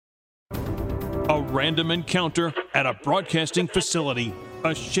random encounter at a broadcasting facility,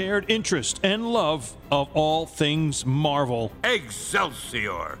 a shared interest and love of all things Marvel.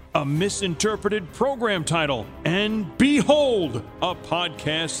 Excelsior! A misinterpreted program title, and behold, a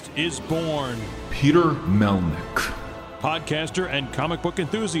podcast is born. Peter Melnick. Podcaster and comic book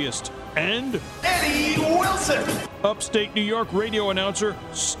enthusiast, and Eddie Wilson, upstate New York radio announcer,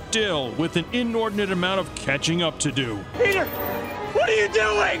 still with an inordinate amount of catching up to do. Peter, what are you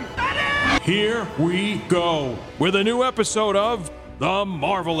doing? Eddie! Here we go with a new episode of The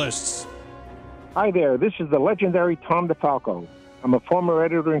Marvelists. Hi there, this is the legendary Tom DeFalco. I'm a former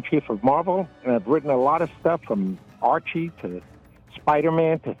editor-in-chief of Marvel, and I've written a lot of stuff from Archie to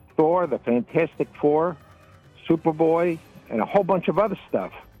Spider-Man to Thor, the Fantastic Four, Superboy, and a whole bunch of other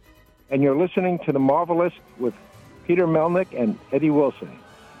stuff. And you're listening to The Marvelists with Peter Melnick and Eddie Wilson.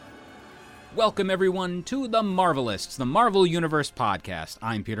 Welcome, everyone, to The Marvelists, the Marvel Universe podcast.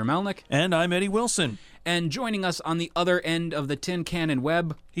 I'm Peter Melnick. And I'm Eddie Wilson. And joining us on the other end of the tin can and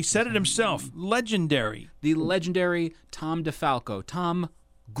web... He said it himself, legendary. The legendary Tom DeFalco. Tom,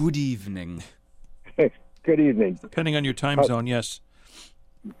 good evening. Hey, good evening. Depending on your time zone, yes.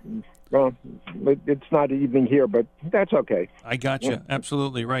 Well, it's not evening here, but that's okay. I got you.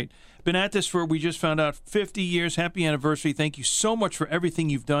 Absolutely right. Been at this for, we just found out, 50 years. Happy anniversary. Thank you so much for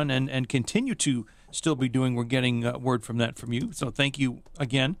everything you've done and continue to still be doing. We're getting word from that from you. So thank you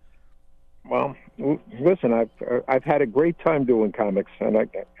again. Well, listen, I've had a great time doing comics, and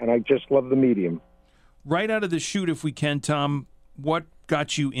I just love the medium. Right out of the chute, if we can, Tom, what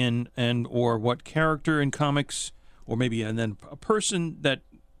got you in, and or what character in comics, or maybe and then a person that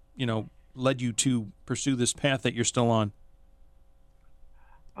led you to pursue this path that you're still on?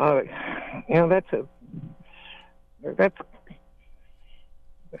 That's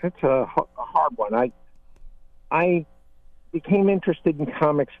a hard one. I became interested in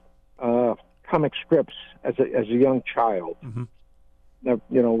comics, comic strips as a young child.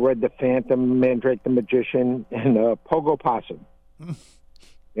 Mm-hmm. Read The Phantom, Mandrake the Magician, and Pogo Possum.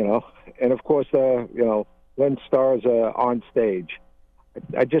 And of course, Len Starr's On Stage.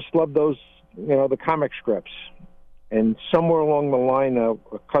 I just love those, the comic strips. And somewhere along the line, a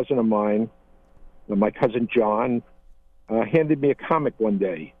cousin of mine, my cousin John, handed me a comic one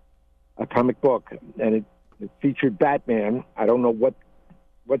day, a comic book, and it featured Batman. I don't know what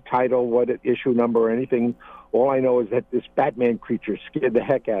title, what issue number or anything. All I know is that this Batman creature scared the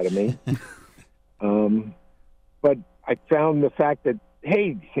heck out of me. But I found the fact that,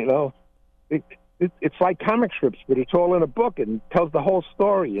 hey, it's like comic strips, but it's all in a book and tells the whole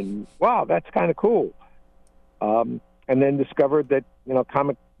story. And, wow, that's kind of cool. And then discovered that,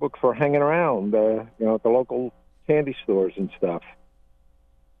 comic books were hanging around, at the local candy stores and stuff.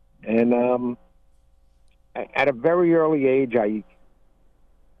 And at a very early age, I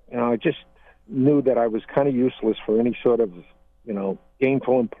just knew that I was kind of useless for any sort of,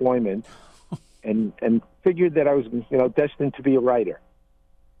 gainful employment and figured that I was, destined to be a writer.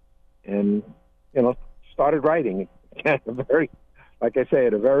 And, started writing at a very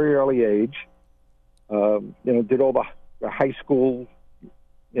early age. Did all the high school,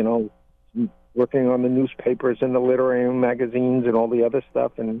 working on the newspapers and the literary magazines and all the other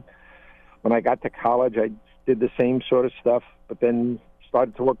stuff. And when I got to college, I did the same sort of stuff, but then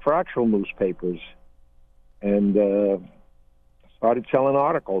started to work for actual newspapers and started selling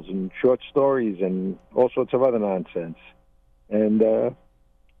articles and short stories and all sorts of other nonsense. And,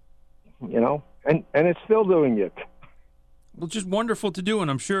 and it's still doing it. Well, just wonderful to do,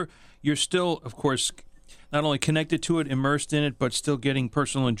 and I'm sure you're still, of course, not only connected to it, immersed in it, but still getting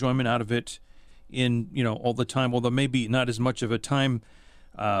personal enjoyment out of it in, all the time, although maybe not as much of a time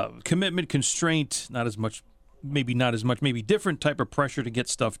commitment constraint, maybe different type of pressure to get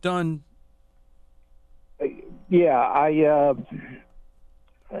stuff done. Yeah, I'm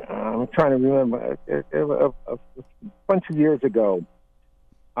trying to remember. A bunch of years ago,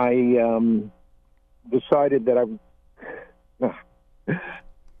 I decided that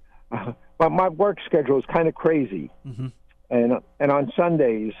my work schedule is kind of crazy, mm-hmm. and on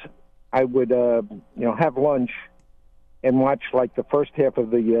Sundays I would have lunch and watch like the first half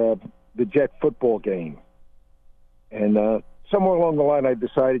of the Jet football game, and somewhere along the line I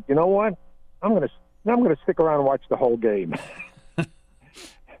decided, you know what, I'm gonna stick around and watch the whole game.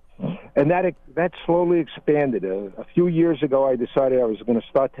 And that slowly expanded. A few years ago, I decided I was going to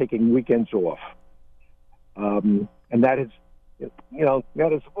start taking weekends off, and that has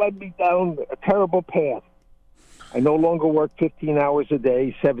led me down a terrible path. I no longer work 15 hours a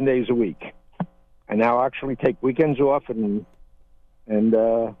day, 7 days a week. I now actually take weekends off and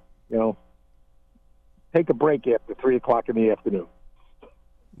take a break after 3:00 in the afternoon.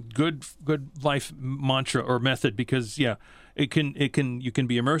 Good life mantra or method, because you can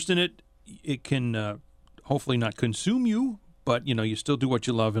be immersed in it. It can hopefully not consume you, but you still do what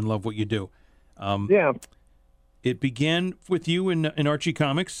you love and love what you do. Yeah. It began with you in Archie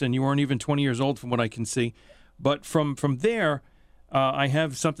Comics, and you weren't even 20 years old from what I can see. But from there, I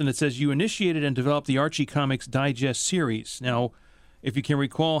have something that says you initiated and developed the Archie Comics Digest series. Now, if you can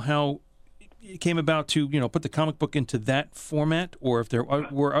recall how it came about to put the comic book into that format, or if there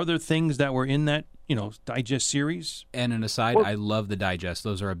were other things that were in that Digest series. And an aside, I love the Digest.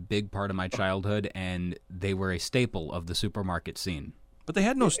 Those are a big part of my childhood, and they were a staple of the supermarket scene. But they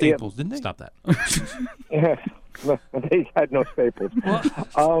had no staples, didn't they? Stop that. Yeah, no, they had no staples.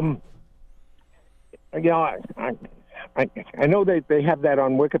 I know they have that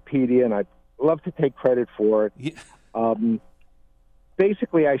on Wikipedia, and I'd love to take credit for it. Yeah.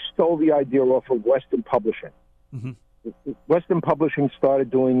 Basically, I stole the idea off of Western Publishing. Mm-hmm. Western Publishing started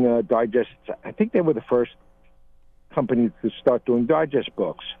doing digests. I think they were the first company to start doing digest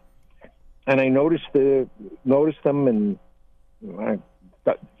books. And I noticed them, and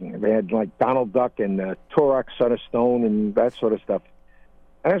they had like Donald Duck and Turok, Son of Stone, and that sort of stuff.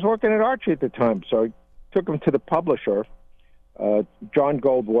 And I was working at Archie at the time, so I took them to the publisher, John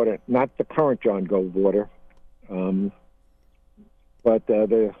Goldwater, not the current John Goldwater, but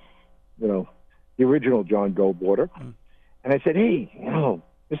the original John Goldwater. Mm. And I said, "Hey,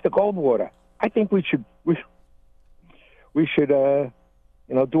 Mr. Goldwater, I think we should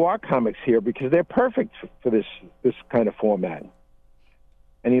do our comics here because they're perfect for this kind of format."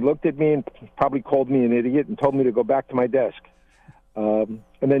 And he looked at me and probably called me an idiot and told me to go back to my desk. And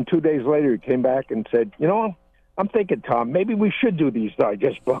then 2 days later, he came back and said, "I'm thinking, Tom, maybe we should do these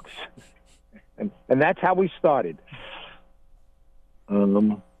digest books." And that's how we started.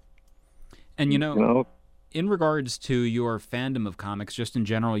 In regards to your fandom of comics, just in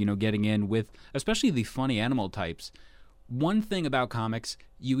general, getting in with especially the funny animal types, one thing about comics,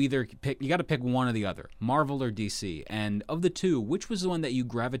 you got to pick one or the other, Marvel or DC. And of the two, which was the one that you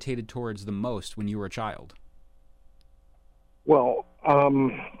gravitated towards the most when you were a child? Well,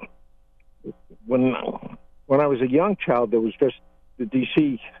 when I was a young child, there was just the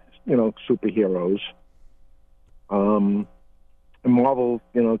DC, superheroes. And Marvel,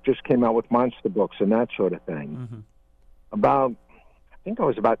 just came out with monster books and that sort of thing. Mm-hmm. I think I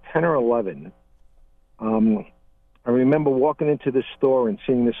was about 10 or 11. I remember walking into this store and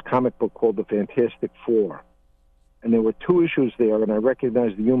seeing this comic book called The Fantastic Four. And there were 2 issues there, and I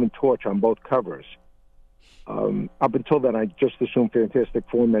recognized the Human Torch on both covers. Up until then, I just assumed Fantastic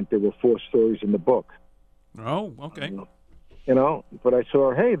Four meant there were 4 stories in the book. Oh, okay. But I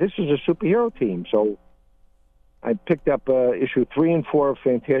saw, hey, this is a superhero team. So I picked up issue 3 and 4 of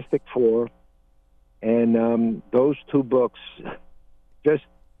Fantastic Four, and those 2 books just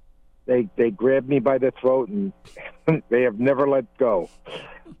they grabbed me by the throat, and they have never let go.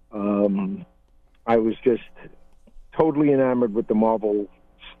 I was just totally enamored with the Marvel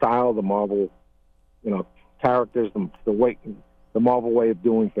style, the Marvel, characters, the Marvel way of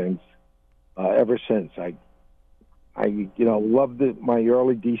doing things. Ever since I loved my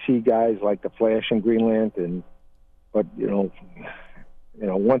early DC guys like the Flash and Green Lantern, but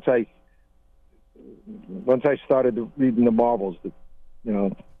once I started reading the Marvels,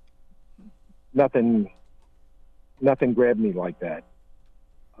 nothing grabbed me like that.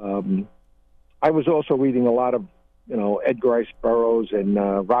 I was also reading a lot of Edgar Rice Burroughs and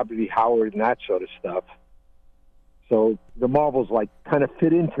Robert E. Howard and that sort of stuff. So the Marvels kind of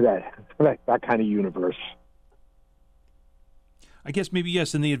fit into that kind of universe. I guess maybe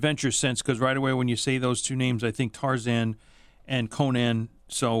yes in the adventure sense, because right away when you say those 2 names, I think Tarzan and Conan.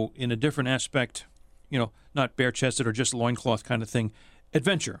 So in a different aspect, not bare-chested or just loincloth kind of thing,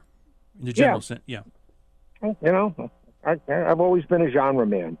 adventure in the general sense. Yeah. I've always been a genre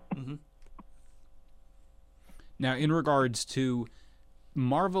man. Mm-hmm. Now, in regards to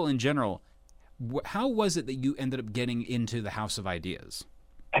Marvel in general, how was it that you ended up getting into the House of Ideas?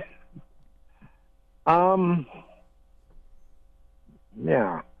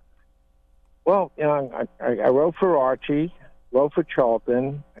 Yeah. Well, I wrote for Archie, wrote for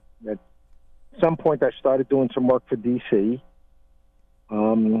Charlton. At some point, I started doing some work for DC.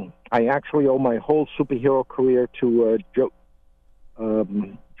 I actually owe my whole superhero career to Joe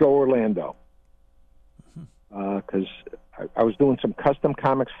Orlando, because I was doing some custom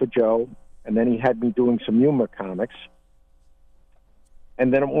comics for Joe, and then he had me doing some humor comics.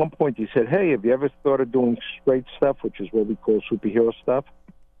 And then at one point he said, "Hey, have you ever thought of doing straight stuff, which is what we call superhero stuff?"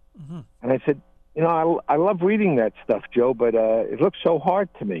 Mm-hmm. And I said, I love reading that stuff, Joe, but it looks so hard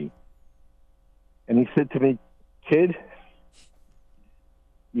to me. And he said to me, "Kid,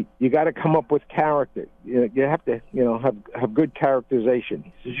 you got to come up with character. You have to, have good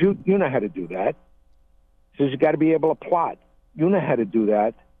characterization. He says, you know how to do that. He says, you got to be able to plot. You know how to do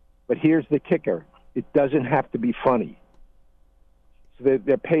that. But here's the kicker. It doesn't have to be funny. So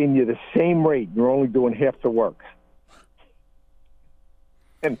they're paying you the same rate. You're only doing half the work.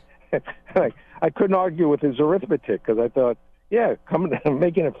 And I couldn't argue with his arithmetic because I thought,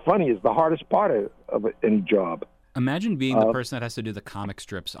 making it funny is the hardest part of any job. Imagine being the person that has to do the comic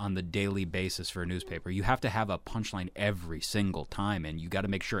strips on the daily basis for a newspaper. You have to have a punchline every single time, and you got to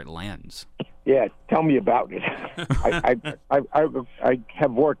make sure it lands. Yeah, tell me about it. I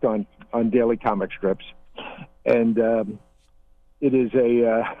have worked on daily comic strips, and it is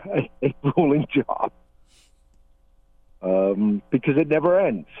a grueling job because it never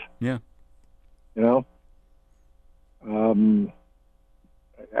ends. Yeah,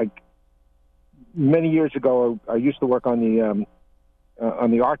 Many years ago, I used to work on the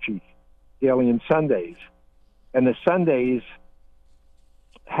Archie Daily and Sundays, and the Sundays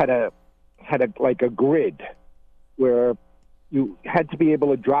had a grid where you had to be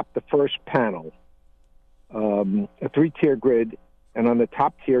able to drop the first panel, a 3-tier grid, and on the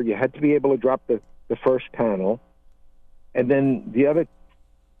top tier you had to be able to drop the first panel, and then the other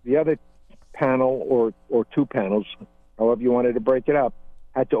panel or 2 panels, however you wanted to break it up,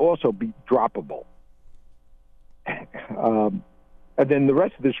 had to also be droppable. And then the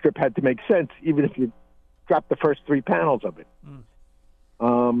rest of the strip had to make sense, even if you dropped the first 3 panels of it.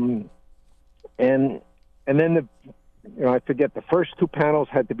 And then I forget, the first 2 panels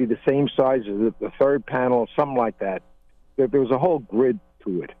had to be the same size as the third panel, something like that. There was a whole grid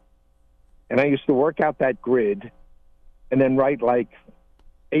to it. And I used to work out that grid and then write like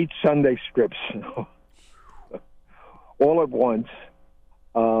 8 Sunday strips all at once.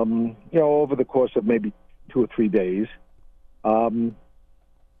 Over the course of maybe 2 or 3 days, and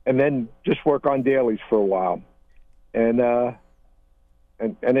then just work on dailies for a while, and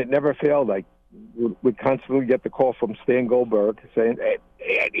it never failed. I would constantly get the call from Stan Goldberg saying,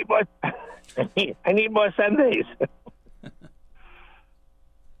 "Hey, I need more Sundays."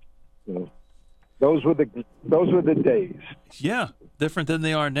 Those were the days. Yeah, different than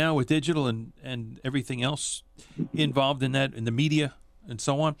they are now with digital and everything else involved in that, in the media and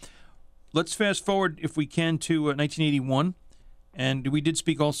so on. Let's fast forward, if we can, to 1981, and we did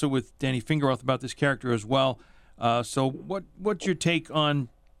speak also with Danny Fingeroth about this character as well. So what's your take on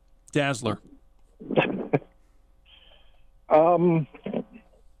Dazzler? Well,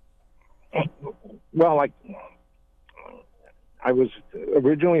 I was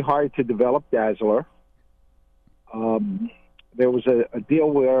originally hired to develop Dazzler. There was a deal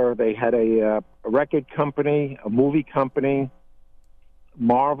where they had a record company, a movie company,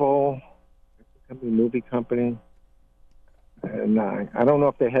 Marvel, movie company, and I don't know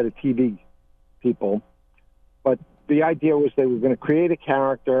if they had a TV people, but the idea was they were going to create a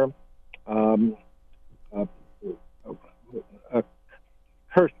character.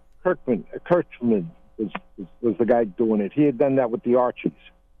 Kirchman was the guy doing it. He had done that with the Archies,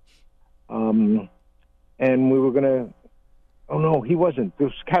 and we were going to. Oh no, he wasn't. It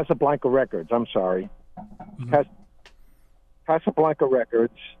was Casablanca Records. I'm sorry, Casablanca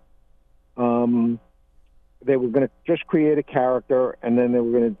Records. They were going to just create a character, and then they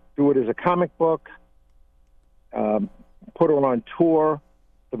were going to do it as a comic book, put it on tour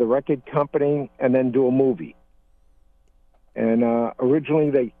for the record company, and then do a movie. And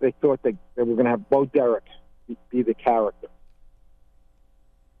originally they thought they were going to have Bo Derek be the character.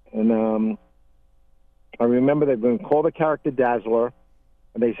 And I remember they were going to call the character Dazzler,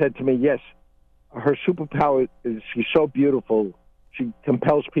 and they said to me, yes, her superpower is she's so beautiful, she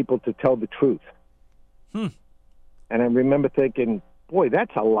compels people to tell the truth. And I remember thinking, boy,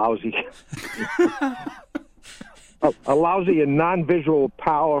 that's a lousy, a lousy and non-visual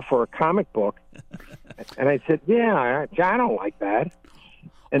power for a comic book. And I said, yeah, I don't like that.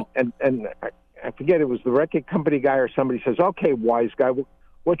 And I forget, it was the record company guy or somebody says, okay, wise guy,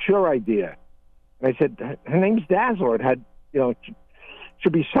 what's your idea? And I said, her name's Dazzler. It had,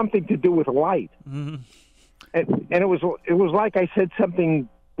 should be something to do with light. Mm-hmm. And it was like I said something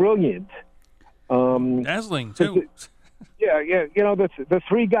brilliant. Dazzling too. Yeah. The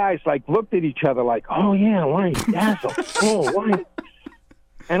 3 guys looked at each other like, oh yeah, light, dazzle, oh light.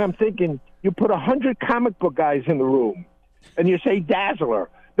 And I'm thinking, you put 100 comic book guys in the room, and you say Dazzler,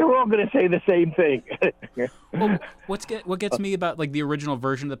 they're all going to say the same thing. Well, what gets me about the original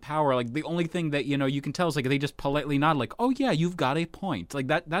version of the power, the only thing that you can tell is they just politely nod, oh yeah, you've got a point.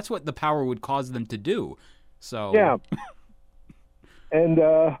 That's what the power would cause them to do. So yeah, and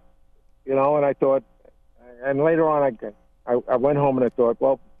and I thought, and later on I went home and I thought,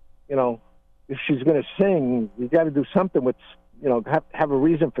 well, if she's going to sing, you got to do something with, have a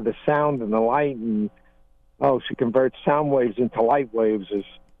reason for the sound and the light, and she converts sound waves into light waves,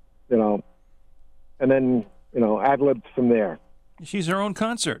 and then ad-libbed from there. She's her own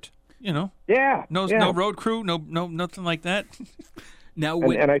concert, Yeah. No road crew, no nothing like that. Now,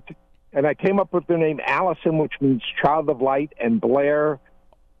 and I came up with the name Allison, which means child of light, and Blair,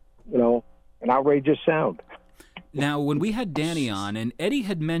 an outrageous sound. Now, when we had Danny on, and Eddie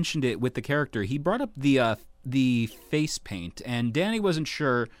had mentioned it with the character, he brought up the face paint, and Danny wasn't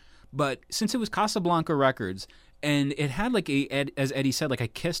sure, but since it was Casablanca Records, and it had as Eddie said, like a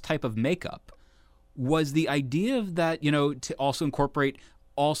Kiss type of makeup, was the idea of that, to also incorporate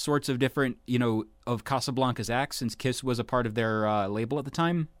all sorts of different, of Casablanca's acts, since Kiss was a part of their label at the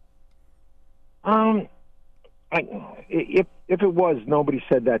time? If it was, nobody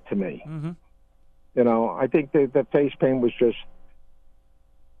said that to me. Mm-hmm. I think the face paint was just,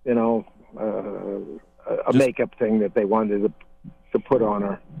 a makeup thing that they wanted to put on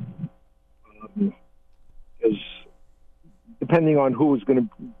her. Because depending on who was going to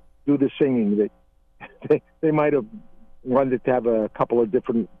do the singing, they might have wanted to have a couple of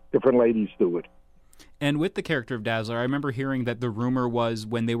different ladies do it. And with the character of Dazzler, I remember hearing that the rumor was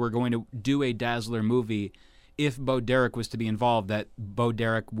when they were going to do a Dazzler movie, if Bo Derek was to be involved, that Bo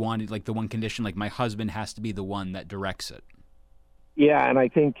Derek wanted, the one condition, my husband has to be the one that directs it. Yeah, and I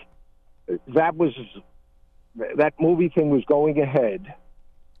think that movie thing was going ahead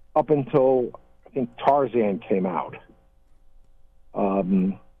up until, I think, Tarzan came out.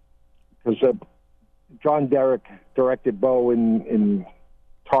 Because John Derek directed Bo in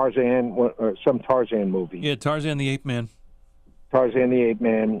Tarzan, or some Tarzan movie. Yeah, Tarzan the Ape Man. Tarzan the Ape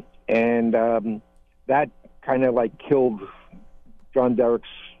Man. And that kind of killed John Derek's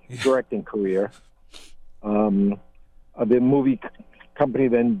directing career. The movie company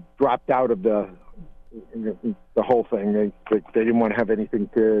then dropped out of the whole thing. They didn't want to have anything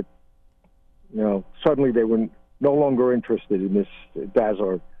to, suddenly they were no longer interested in this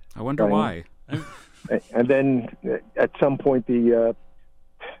Dazzler. I wonder why. And then at some point the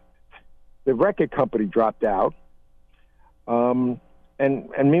record company dropped out. And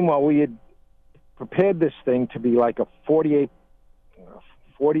meanwhile, we had prepared this thing to be like a 48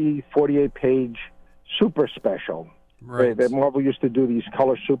 page super special. Right. That Marvel used to do these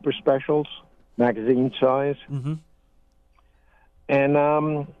color super specials, magazine size. Mm-hmm.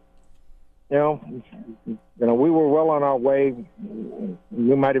 And, we were well on our way.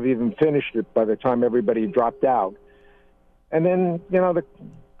 We might have even finished it by the time everybody dropped out. And then, the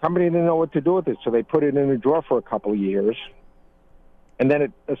company didn't know what to do with it, so they put it in a drawer for a couple of years. And then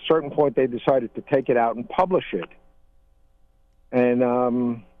at a certain point, they decided to take it out and publish it. And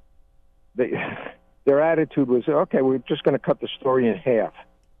their attitude was, okay, we're just going to cut the story in half.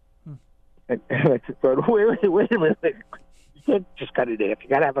 And I thought, wait a minute. You can't just cut it in half. You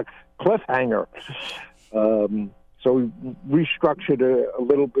got to have a cliffhanger. So we restructured a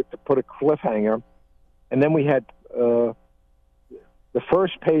little bit to put a cliffhanger. And then we had the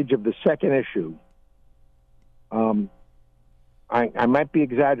first page of the second issue. I might be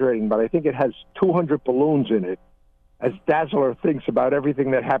exaggerating, but I think it has 200 balloons in it, as Dazzler thinks about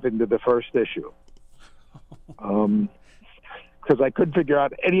everything that happened to the first issue. Because I couldn't figure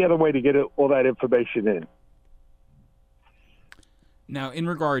out any other way to get all that information in. Now, in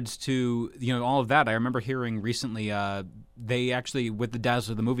regards to all of that, I remember hearing recently they actually, with the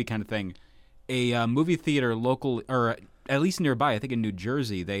Dazzler the movie kind of thing, a movie theater local, or at least nearby, I think in New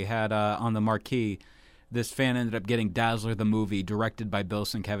Jersey, they had on the marquee, this fan ended up getting Dazzler the movie, directed by Bill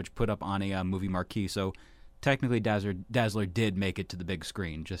Sienkiewicz, put up on a movie marquee. So technically Dazzler did make it to the big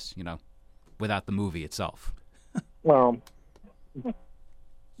screen, just, without the movie itself. Well,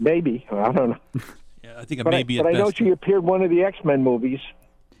 maybe. I don't know. Yeah, I think maybe at best. But I know best. she appeared in one of the X-Men movies.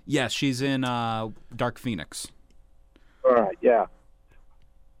 Yes, she's in Dark Phoenix. All right, yeah.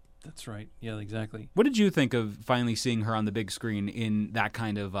 That's right. Yeah, exactly. What did you think of finally seeing her on the big screen in that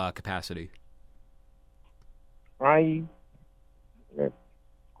kind of capacity? Quite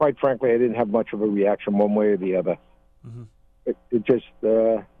frankly, I didn't have much of a reaction one way or the other. Mm-hmm. It just,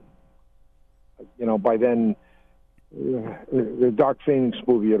 by then, the Dark Phoenix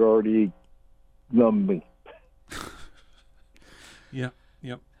movie had already numbed me. Yeah.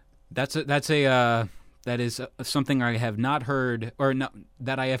 Yep. That is something I have not heard, or no,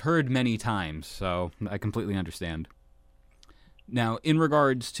 that I have heard many times. So I completely understand. Now, in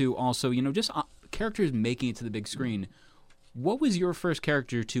regards to also, just characters making it to the big screen, what was your first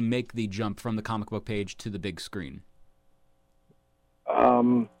character to make the jump from the comic book page to the big screen?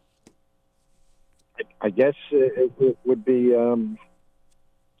 I guess it would be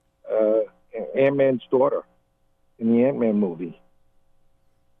Ant-Man's daughter in the Ant-Man movie.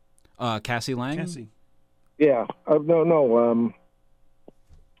 Cassie Lang? Cassie. Yeah. No.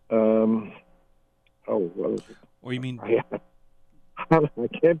 Oh, what was it? Or you mean... I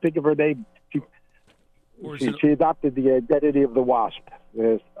can't think of her name. She adopted the identity of the Wasp.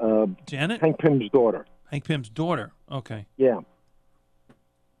 Janet? Hank Pym's daughter. Hank Pym's daughter. Okay. Yeah.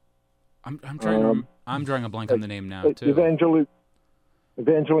 I'm trying. I'm drawing a blank on the name now too.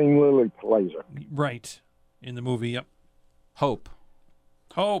 Evangeline Lilly plays her. Right. In the movie. Yep. Hope.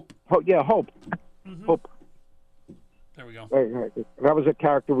 Oh, yeah, Hope. Mm-hmm. Hope. There we go. That was a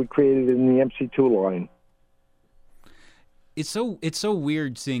character we created in the MC2 line. It's so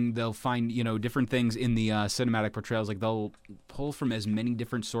weird seeing they'll find different things in the cinematic portrayals. Like they'll pull from as many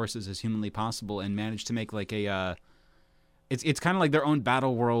different sources as humanly possible and manage to make like a it's kind of like their own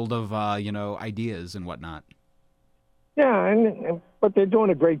battle world of ideas and whatnot. Yeah, but they're doing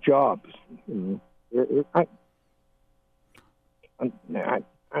a great job. I'm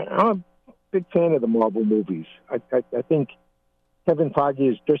a big fan of the Marvel movies. I think Kevin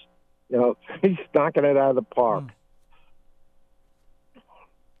Feige is just he's knocking it out of the park.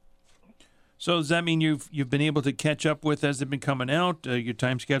 So does that mean you've been able to catch up with as they've been coming out? Your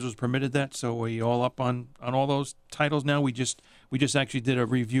time schedule's permitted that, so are you all up on all those titles now? We just actually did a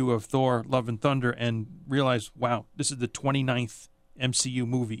review of Thor: Love and Thunder and realized, wow, this is the 29th MCU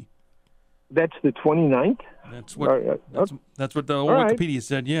movie. That's the 29th? That's what the old Wikipedia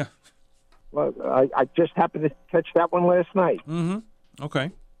said. Yeah. Well, I just happened to catch that one last night. Mm-hmm. Okay.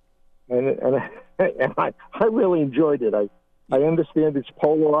 And I really enjoyed it. I understand it's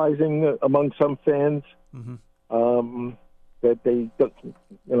polarizing among some fans, that they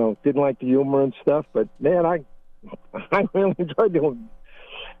didn't like the humor and stuff. But man, I really enjoyed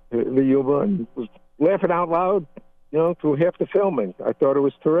the humor and was laughing out loud, through half the filming. I thought it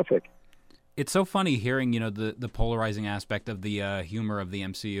was terrific. It's so funny hearing the polarizing aspect of the humor of the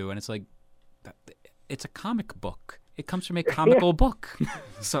MCU, and it's like it's a comic book. It comes from a comical book,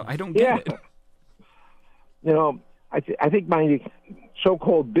 so I don't get it. I think my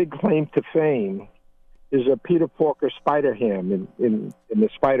so-called big claim to fame is a Peter Porker Spider-Ham in the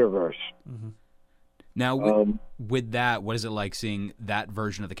Spider-Verse. Mm-hmm. Now, with that, what is it like seeing that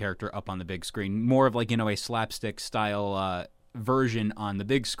version of the character up on the big screen? More of like, a slapstick-style version on the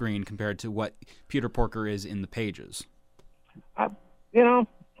big screen compared to what Peter Porker is in the pages?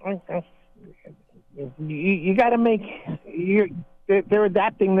 You got to make... They're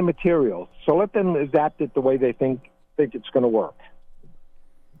adapting the material, so let them adapt it the way they think it's going to work.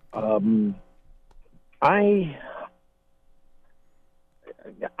 I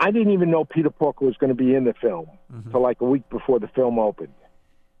didn't even know Peter Porker was going to be in the film until like a week before the film opened.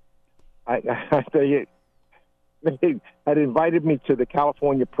 They had invited me to the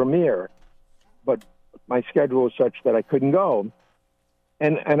California premiere, but my schedule was such that I couldn't go,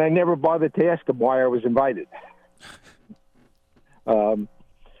 and I never bothered to ask him why I was invited. I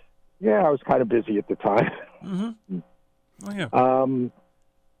was kind of busy at the time. Mm-hmm. Oh, yeah.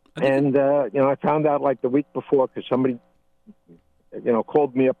 I found out like the week before because somebody,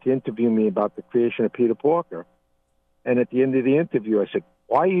 called me up to interview me about the creation of Peter Porker. And at the end of the interview, I said,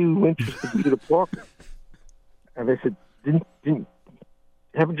 "Why are you interested in Peter Porker?" And they said,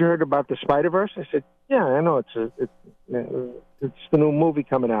 "Haven't you heard about the Spider-Verse?" I said, "Yeah, I know. It's the new movie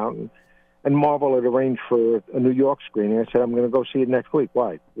coming out." And Marvel had arranged for a New York screening. I said, "I'm going to go see it next week."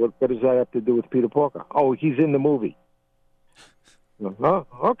 Why? What does that have to do with Peter Porker? Oh, he's in the movie. Oh,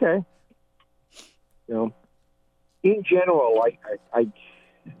 okay. In general, I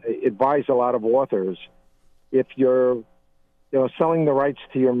advise a lot of authors, if you're, selling the rights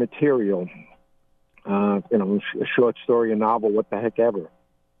to your material, a short story, a novel, what the heck ever,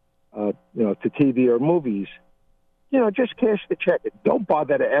 to TV or movies, just cash the check. Don't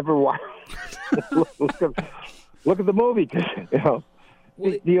bother to ever watch. look at the movie because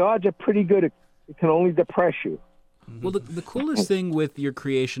the odds are pretty good. It can only depress you. Well, the coolest thing with your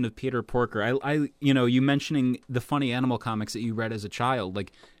creation of Peter Porker, you mentioning the funny animal comics that you read as a child,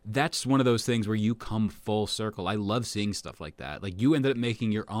 like that's one of those things where you come full circle. I love seeing stuff like that. Like you ended up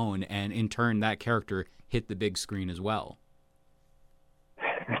making your own, and in turn, that character hit the big screen as well.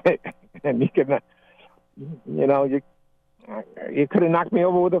 And you can. You could have knocked me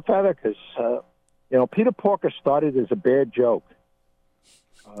over with a feather because, Peter Porker started as a bad joke.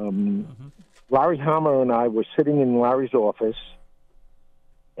 Larry Hama and I were sitting in Larry's office,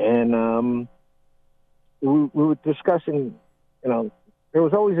 and we were discussing, there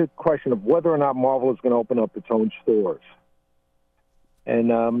was always a question of whether or not Marvel is going to open up its own stores.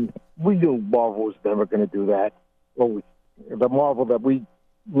 And we knew Marvel was never going to do that. Well, the Marvel that we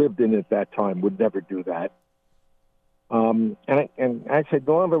lived in at that time would never do that. And I said,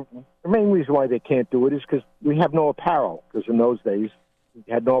 well, the main reason why they can't do it is because we have no apparel, because in those days we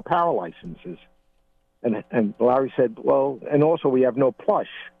had no apparel licenses. And Larry said, well, and also we have no plush.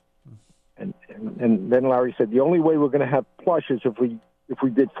 And then Larry said, the only way we're going to have plush is if we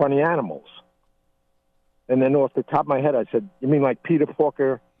did funny animals. And then off the top of my head, I said, you mean like Peter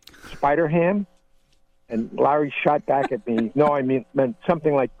Porker, Spider-Ham? And Larry shot back at me, no, I meant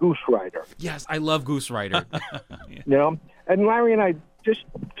something like Goose Rider. Yes, I love Goose Rider. You know? And Larry and I just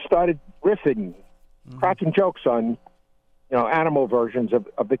started riffing, cracking jokes on, animal versions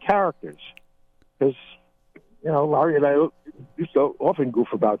of the characters. Because, Larry and I used to often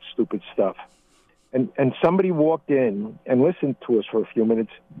goof about stupid stuff. And somebody walked in and listened to us for a few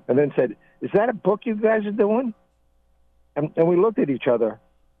minutes and then said, is that a book you guys are doing? And we looked at each other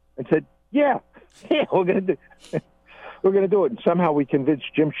and said, yeah, we're going to do it. And somehow we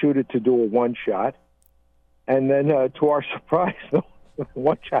convinced Jim Shooter to do a one-shot. And then, to our surprise, the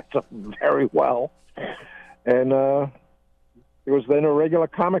one-shot's up very well. And it was then a regular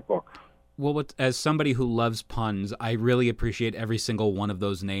comic book. Well, as somebody who loves puns, I really appreciate every single one of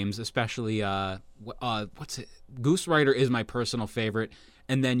those names, especially, what's it? Goose Rider is my personal favorite.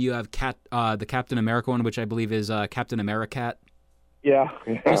 And then you have the Captain America one, which I believe is Captain Americat. Yeah.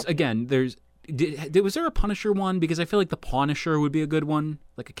 Just, again, was there a Punisher one? Because I feel like the Punisher would be a good one,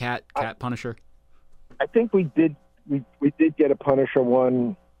 like a cat Punisher. I think we did get a Punisher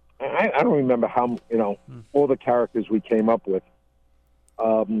one. I don't remember how, all the characters we came up with.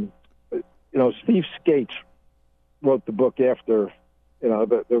 Steve Skates wrote the book after,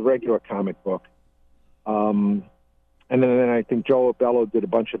 the regular comic book. And then I think Joe Abello did a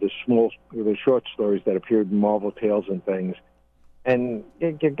bunch of the short stories that appeared in Marvel Tales and things. And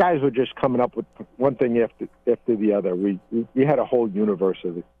guys were just coming up with one thing after the other. We had a whole universe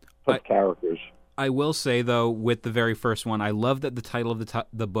of characters. I will say, though, with the very first one, I love that the title of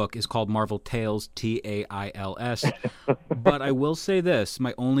the book is called Marvel Tales, Tails. But I will say this,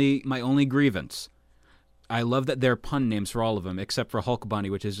 my only grievance, I love that they're pun names for all of them, except for Hulk Bunny,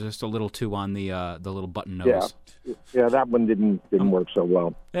 which is just a little too on the little button nose. Yeah, that one didn't work so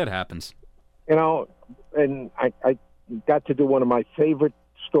well. It happens. And I got to do one of my favorite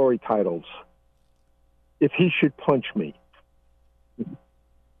story titles, If He Should Punch Me.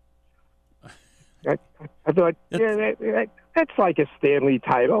 I thought, that's like a Stanley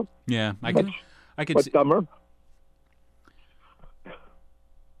title. Yeah, I could but see. Dumber.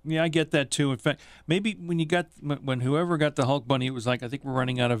 Yeah, I get that too. In fact, maybe when whoever got the Hulk Bunny, it was like, I think we're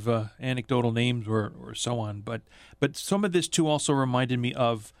running out of anecdotal names or so on. But some of this too also reminded me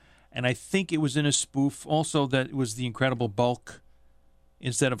of, and I think it was in a spoof also, that it was the Incredible Bulk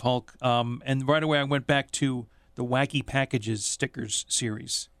instead of Hulk. And right away I went back to the Wacky Packages stickers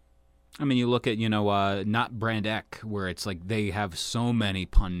series. I mean, you look at, Not Brand Ek, where it's like they have so many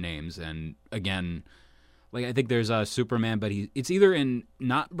pun names. And again, like I think there's Superman, but it's either in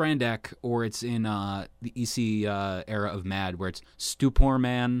Not Brand Ek or it's in the EC era of Mad, where it's Stupor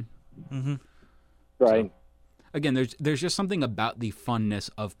Man. Mm-hmm. Right. So, again, there's just something about the funness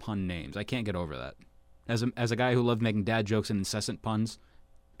of pun names. I can't get over that. As a guy who loved making dad jokes and incessant puns,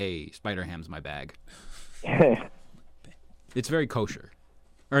 Spider-Ham's my bag. It's very kosher.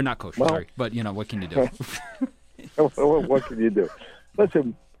 Or not kosher, sorry. But, what can you do? What can you do?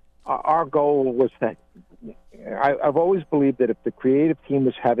 Listen, our goal was that I've always believed that if the creative team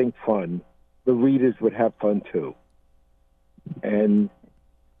was having fun, the readers would have fun too. And,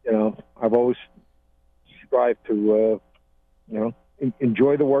 I've always strived to,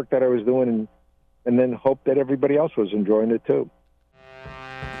 enjoy the work that I was doing and then hope that everybody else was enjoying it too.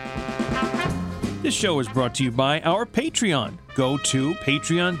 This show is brought to you by our Patreon. Go to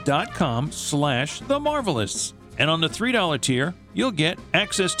patreon.com/TheMarvelists. And on the $3 tier, you'll get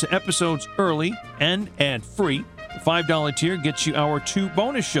access to episodes early and ad-free. The $5 tier gets you our 2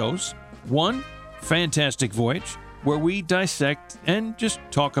 bonus shows. One, Fantastic Voyage, where we dissect and just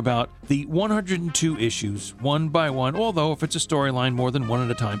talk about the 102 issues, one by one, although if it's a storyline, more than one at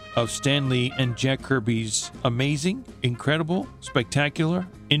a time, of Stan Lee and Jack Kirby's amazing, incredible, spectacular,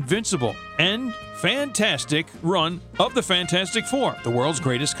 invincible, and fantastic run of the Fantastic Four, the world's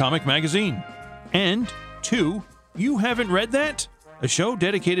greatest comic magazine. And 2, You Haven't Read That? A show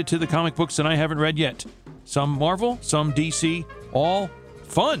dedicated to the comic books that I haven't read yet. Some Marvel, some DC, all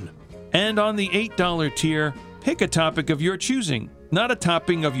fun. And on the $8 tier, pick a topic of your choosing, not a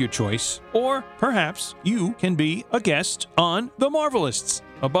topping of your choice, or perhaps you can be a guest on The Marvelists.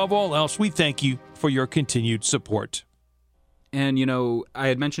 Above all else, we thank you for your continued support. And, I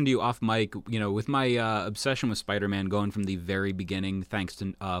had mentioned to you off mic, with my obsession with Spider-Man going from the very beginning, thanks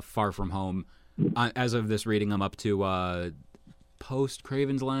to Far From Home, as of this reading, I'm up to post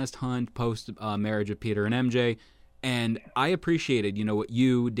Kraven's Last Hunt, post Marriage of Peter and MJ, and I appreciated, what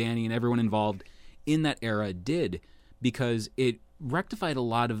you, Danny, and everyone involved in that era did, because it rectified a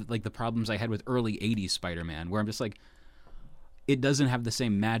lot of the problems I had with early 80s Spider-Man, where I'm just like, it doesn't have the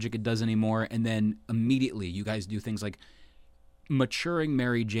same magic it does anymore, and then immediately you guys do things like maturing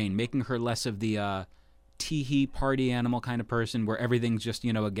Mary Jane, making her less of the tee-hee party animal kind of person where everything's just,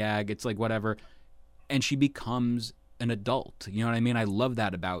 a gag. It's like whatever. And she becomes an adult. You know what I mean? I love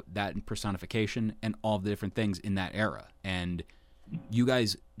that about that personification and all the different things in that era. And you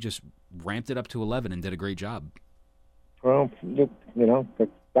guys just ramped it up to 11 and did a great job. Well,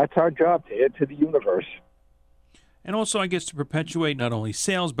 that's our job, to add to the universe. And also, I guess, to perpetuate not only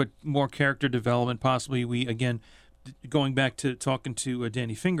sales, but more character development. Possibly we, again, going back to talking to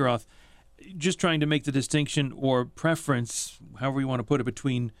Danny Fingeroth, just trying to make the distinction or preference, however you want to put it,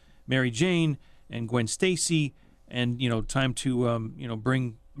 between Mary Jane and Gwen Stacy, and time to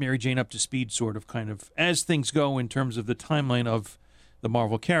bring Mary Jane up to speed, sort of, kind of, as things go in terms of the timeline of the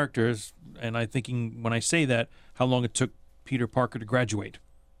Marvel characters. And I'm thinking, when I say that, how long it took Peter Parker to graduate.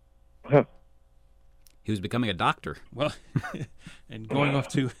 Huh. He was becoming a doctor. Well, and going off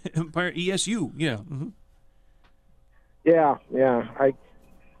to Empire ESU, yeah. Mm-hmm. Yeah.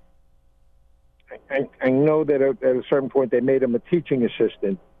 I know that at a certain point they made him a teaching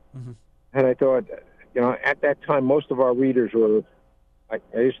assistant, mm-hmm. and I thought, at that time most of our readers were, I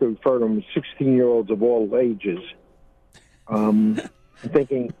used to refer to them as 16-year-olds of all ages. I'm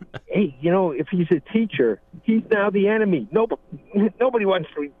thinking, hey, if he's a teacher, he's now the enemy. Nobody wants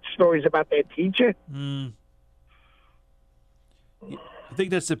to read stories about their teacher. Mm. I think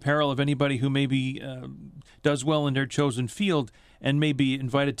that's the peril of anybody who maybe does well in their chosen field and may be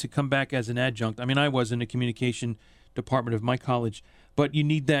invited to come back as an adjunct. I mean, I was in the communication department of my college, but you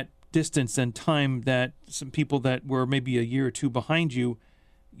need that distance and time that some people that were maybe a year or two behind you,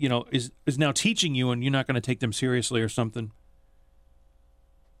 is now teaching you, and you're not going to take them seriously or something.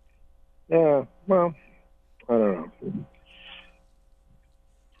 Yeah, well, I don't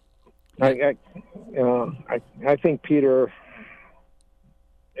know. I think Peter.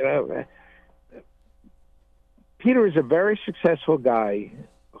 Peter is a very successful guy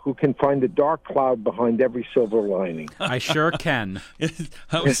who can find a dark cloud behind every silver lining. I sure can.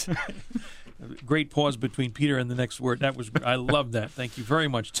 That was a great pause between Peter and the next word. I love that. Thank you very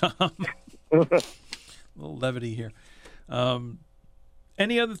much, Tom. A little levity here.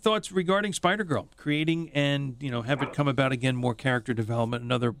 Any other thoughts regarding Spider-Girl? Creating and, have it come about again, more character development,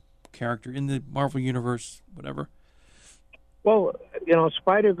 another character in the Marvel Universe, whatever? Well,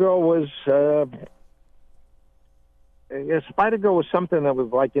 Spider-Girl was something that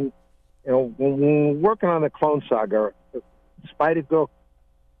was like when we were working on the Clone Saga, Spider-Girl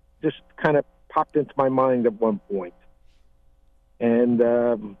just kind of popped into my mind at one point. And,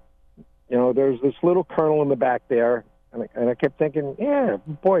 there's this little kernel in the back there, and I kept thinking, yeah,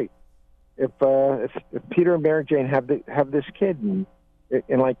 boy, if Peter and Mary Jane have this kid in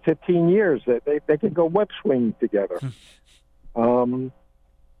like 15 years, they could go web swinging together. And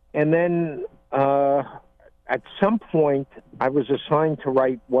then at some point, I was assigned to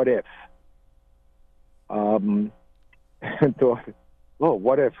write What If. And thought,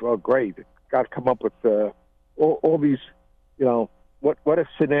 what if? Oh, great. Got to come up with all these, what if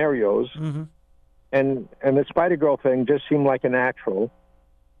scenarios. Mm-hmm. And the Spider-Girl thing just seemed like a natural.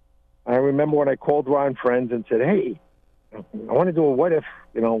 I remember when I called Ron Friends and said, hey, I want to do a What If,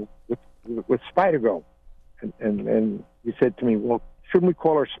 with Spider-Girl. And he said to me, well, shouldn't we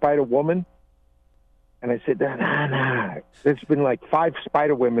call her Spider-Woman? And I said, nah. There's been like 5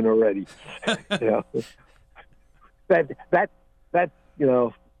 Spider-Women already. That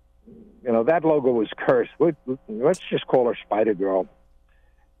logo was cursed. Let's just call her Spider-Girl.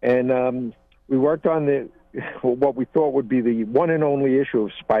 And we worked on what we thought would be the one and only issue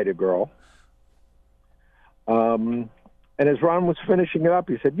of Spider-Girl. And as Ron was finishing it up,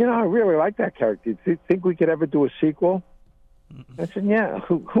 he said, I really like that character. Do you think we could ever do a sequel? I said, yeah,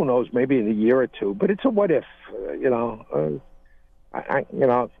 who knows, maybe in a year or two, but it's a what if,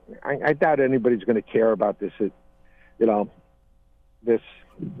 I doubt anybody's going to care about this, this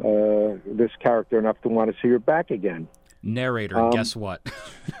character enough to want to see her back again. Narrator, guess what?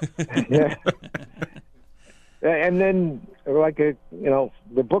 Yeah. And then,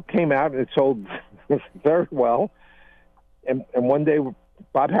 the book came out and it sold very well. And one day,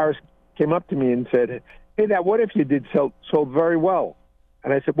 Bob Harris came up to me and said, hey, that What If you did sold very well.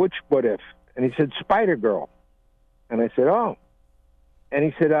 And I said, which What If? And he said, Spider-Girl. And I said, oh, And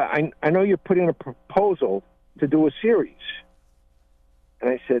he said, I know you're putting a proposal to do a series. And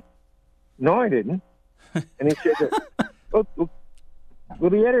I said, no, I didn't. And he said, well,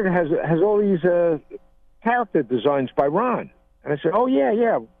 the editor has all these character designs by Ron. And I said, oh,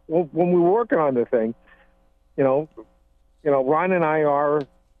 yeah. Well, when we were working on the thing, Ron and I are,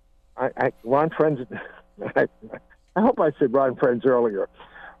 Ron Friends, I hope I said Ron Friends earlier.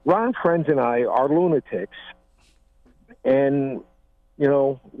 Ron Friends and I are lunatics. And,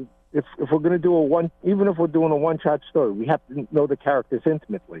 if we're going to do even if we're doing a one-shot story, we have to know the characters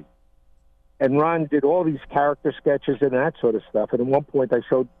intimately. And Ron did all these character sketches and that sort of stuff. And at one point, I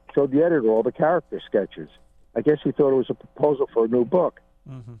showed the editor all the character sketches. I guess he thought it was a proposal for a new book.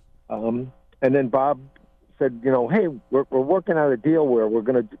 Mm-hmm. And then Bob said, hey, we're working out a deal where we're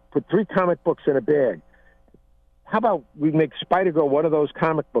going to put 3 comic books in a bag. How about we make Spider-Girl one of those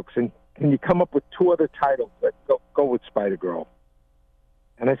comic books, and can you come up with 2 other titles that go with Spider-Girl?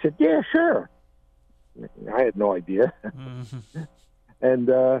 And I said, yeah, sure. I had no idea. Mm-hmm. And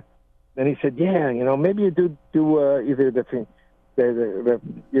then he said, yeah, maybe you do either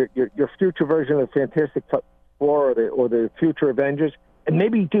your future version of the Fantastic Four or the future Avengers, and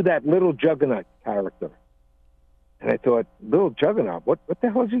maybe you do that little Juggernaut character. And I thought, little Juggernaut, what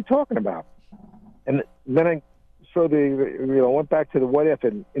the hell is he talking about? And then I saw went back to the What If,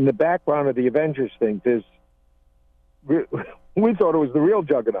 and in the background of the Avengers thing, we thought it was the real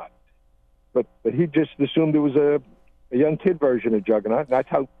Juggernaut, but he just assumed it was a young kid version of Juggernaut. That's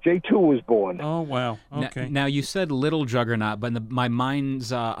how J2 was born. Oh, wow. Okay. Now you said Little Juggernaut, but in my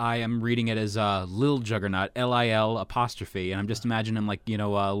mind's eye, I'm reading it as Lil Juggernaut, Lil apostrophe, and I'm just imagining him like,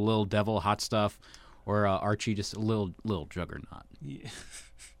 Lil Devil, Hot Stuff, or Archie, just Lil Juggernaut. Yeah.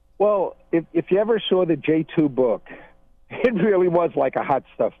 Well, if you ever saw the J2 book, it really was like a Hot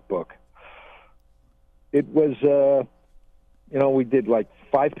Stuff book. It was, we did like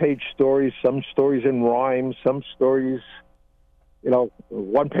 5-page stories, some stories in rhyme, some stories, a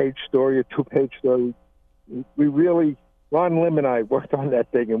 1-page story, a 2-page story. We really, Ron Lim and I worked on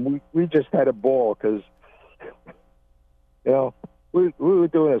that thing, and we just had a ball because, we were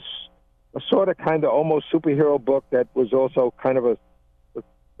doing a sort of kind of almost superhero book that was also kind of a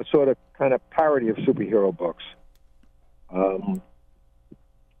sort of kind of parody of superhero books.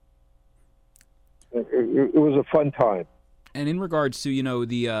 It was a fun time. And in regards to,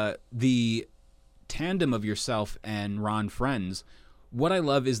 the tandem of yourself and Ron Friends, what I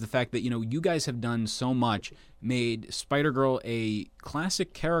love is the fact that, you guys have done so much, made Spider-Girl a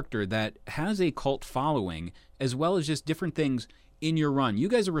classic character that has a cult following, as well as just different things in your run. You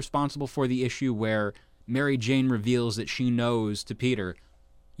guys are responsible for the issue where Mary Jane reveals that she knows to Peter,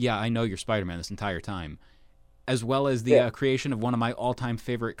 yeah, I know you're Spider-Man this entire time, as well as the creation of one of my all-time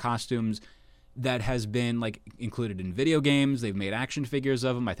favorite costumes that has been included in video games. They've made action figures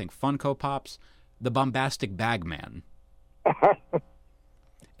of him. I think Funko Pops, the Bombastic Bagman.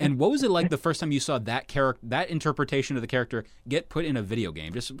 And what was it like the first time you saw that interpretation of the character get put in a video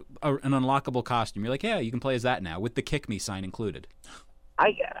game, just an unlockable costume? You're like, yeah, you can play as that now with the Kick Me sign included.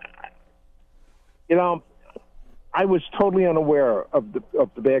 I was totally unaware of the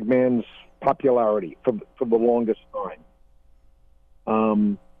Bagman's popularity for the longest time.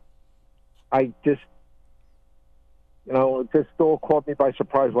 I just, it just all caught me by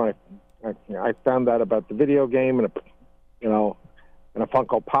surprise when I found out about the video game and a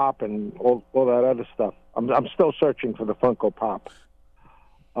Funko Pop and all that other stuff. I'm still searching for the Funko Pop.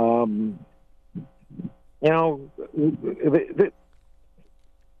 For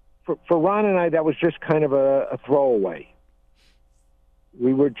Ron and I, that was just kind of a throwaway.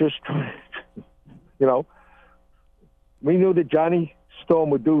 We were just trying, we knew that Johnny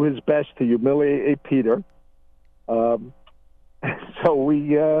Storm would do his best to humiliate Peter. So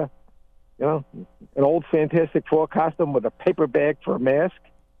we, an old Fantastic Four costume with a paper bag for a mask.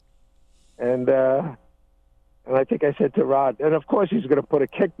 And I think I said to Rod, and of course he's going to put a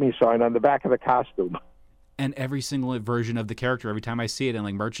Kick Me sign on the back of the costume. And every single version of the character, every time I see it in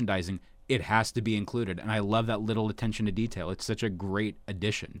merchandising, it has to be included. And I love that little attention to detail. It's such a great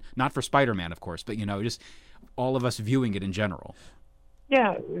addition. Not for Spider-Man, of course, but, just all of us viewing it in general.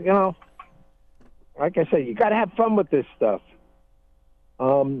 Yeah, like I say, you got to have fun with this stuff.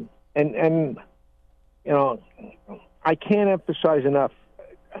 And I can't emphasize enough,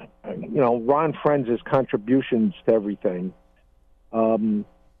 Ron Friends' contributions to everything.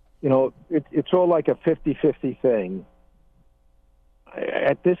 It's all like a 50-50 thing.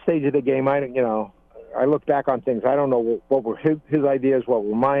 At this stage of the game, I look back on things. I don't know what were his ideas, what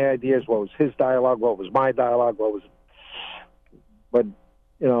were my ideas, what was his dialogue, what was my dialogue, but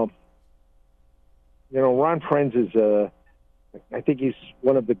Ron Friends is I think he's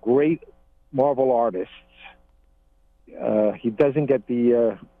one of the great Marvel artists. He doesn't get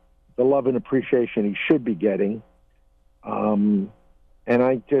the love and appreciation he should be getting. And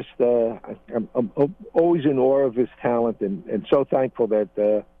I just, I'm always in awe of his talent and so thankful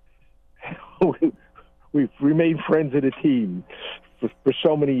that we've remained friends of the team for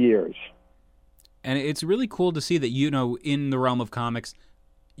so many years. And it's really cool to see that, in the realm of comics,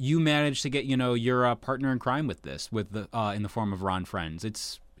 you managed to get, your partner in crime with this, with the in the form of Ron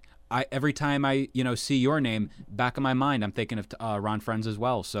Frenz. Every time I, see your name, back in my mind, I'm thinking of Ron Frenz as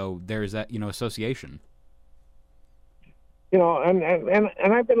well. So there's that, association.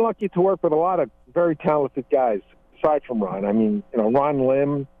 And I've been lucky to work with a lot of very talented guys aside from Ron. I mean, Ron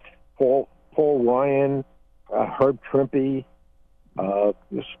Lim, Paul Ryan, Herb Trimpe,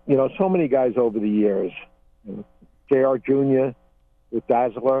 so many guys over the years. J.R. Jr. with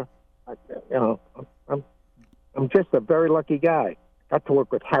Dazzler. I'm just a very lucky guy. Got to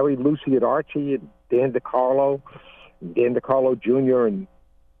work with Harry Lucy at Archie and Dan DeCarlo Jr. and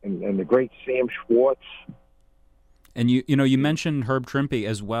the great Sam Schwartz. And you mentioned Herb Trimpe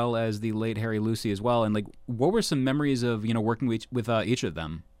as well as the late Harry Lucy as well. And what were some memories of working with each of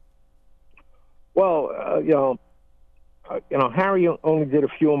them? Well, Harry only did a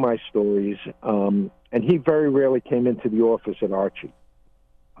few of my stories, and he very rarely came into the office at Archie.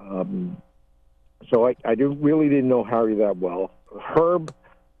 So I really didn't know Harry that well. Herb,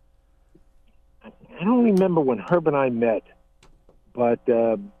 I don't remember when Herb and I met, but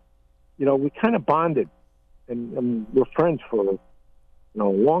we kind of bonded, and we're friends for a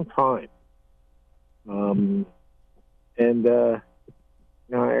long time.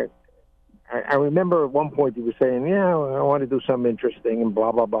 I remember at one point he was saying, I want to do something interesting and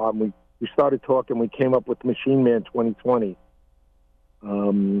blah, blah, blah. And we started talking. We came up with Machine Man 2020.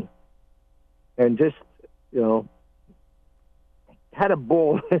 And just, had a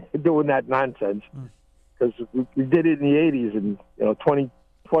ball doing that nonsense because we did it in the 80s and,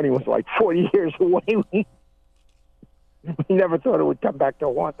 2020 was like 40 years away. We never thought it would come back to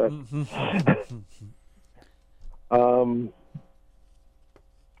haunt us.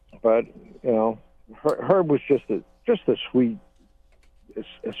 But Herb was just a sweet,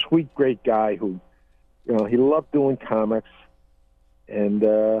 great guy who, he loved doing comics, and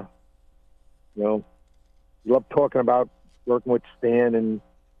he loved talking about working with Stan and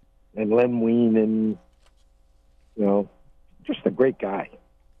Len Wein, and just a great guy.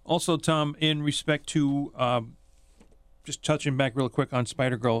 Also, Tom, in respect to just touching back real quick on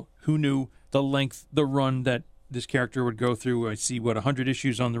Spider-Girl, who knew the run that this character would go through? I see, 100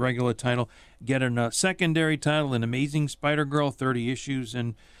 issues on the regular title, get a secondary title, an Amazing Spider-Girl, 30 issues,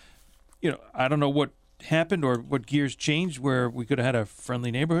 and, I don't know what happened or what gears changed where we could have had a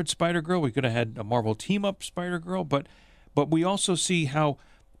Friendly Neighborhood Spider-Girl, we could have had a Marvel Team-Up Spider-Girl, but we also see how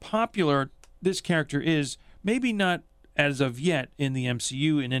popular this character is, maybe not as of yet in the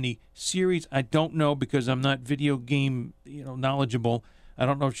MCU in any series. I don't know because I'm not video game, knowledgeable. I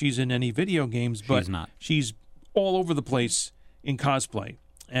don't know if she's in any video games, but she's all over the place in cosplay,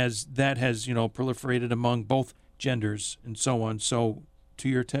 as that has proliferated among both genders and so on. So to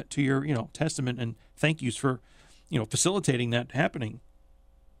your testament and thank yous for facilitating that happening.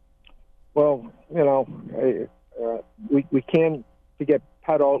 Well, we can't forget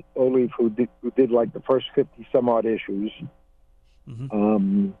Pat Olive, who did like the first 50 some odd issues,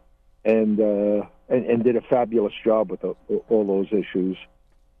 and did a fabulous job with all those issues.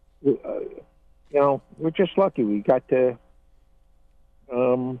 We're just lucky we got to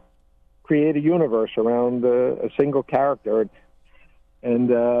create a universe around a single character,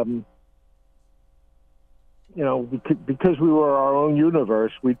 and because we were our own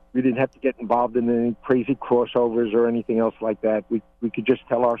universe, we didn't have to get involved in any crazy crossovers or anything else like that. We could just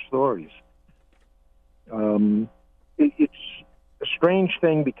tell our stories. It's a strange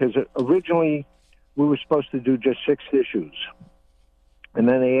thing because originally we were supposed to do just 6 issues. And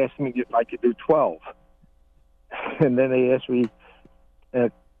then they asked me if I could do 12. And then they asked me,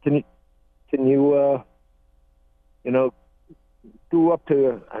 can you do up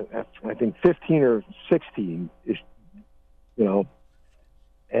to, I think, 15 or 16,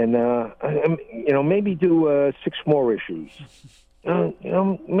 and maybe do 6 more issues.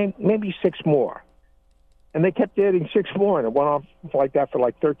 Maybe 6 more. And they kept adding 6 more, and it went on like that for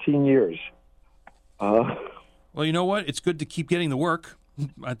like 13 years. Well, you know what? It's good to keep getting the work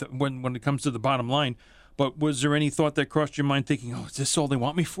when it comes to the bottom line. But was there any thought that crossed your mind thinking, is this all they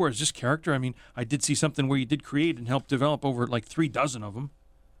want me for? Is this character? I mean, I did see something where you did create and help develop over like 3 dozen of them.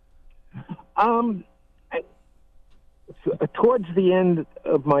 Towards the end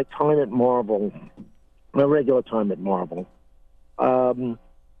of my time at Marvel, my regular time at Marvel, I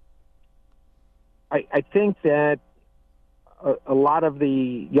think that a lot of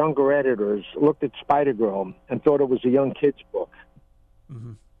the younger editors looked at Spider-Girl and thought it was a young kid's book.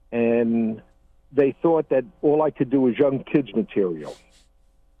 Mm-hmm. And they thought that all I could do was young kids material,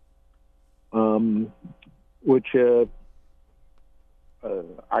 which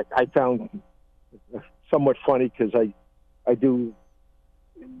I found somewhat funny because I do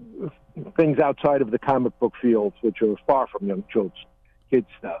things outside of the comic book fields, which are far from young kids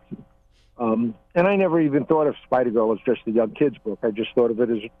stuff. And I never even thought of Spider-Girl as just a young kid's book. I just thought of it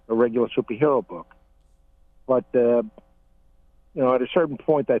as a regular superhero book. But, at a certain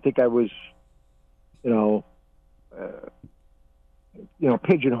point, I think I was,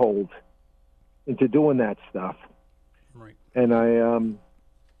 pigeonholed into doing that stuff. Right. And I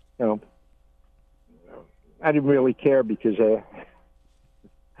didn't really care because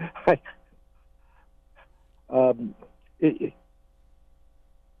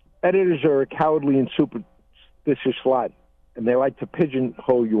editors are a cowardly and superstitious lot, and they like to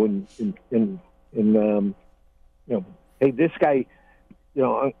pigeonhole you in hey, this guy, I'm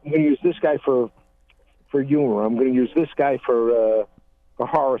going to use this guy for humor. I'm going to use this guy for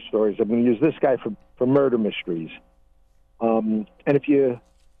horror stories. I'm going to use this guy for murder mysteries. And if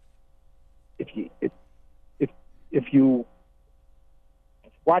you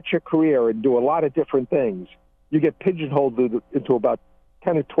watch your career and do a lot of different things, you get pigeonholed into about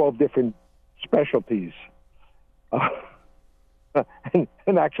 10 or 12 different specialties,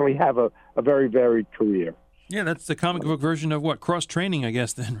 and actually have a very varied career. Yeah, that's the comic book version of what? Cross-training, I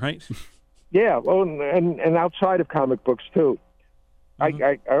guess, then, right? Yeah, well, and outside of comic books, too.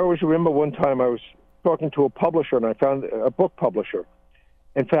 Mm-hmm. I always remember one time I was talking to a publisher, and I found a book publisher,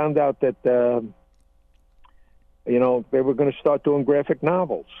 and found out that, they were going to start doing graphic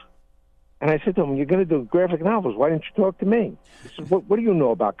novels. And I said to him, "You're going to do graphic novels. Why didn't you talk to me?" He said, what do you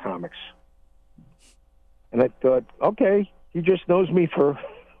know about comics? And I thought, okay, he just knows me for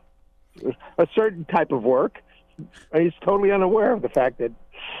a certain type of work. And he's totally unaware of the fact that,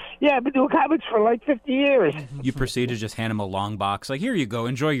 I've been doing comics for like 50 years. You proceed to just hand him a long box, like, here you go,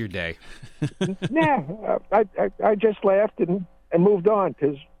 enjoy your day. I just laughed and moved on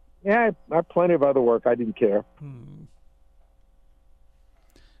because, I have plenty of other work. I didn't care.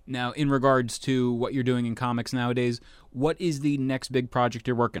 Now, in regards to what you're doing in comics nowadays, what is the next big project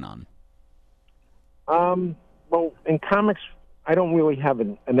you're working on? Well, in comics, I don't really have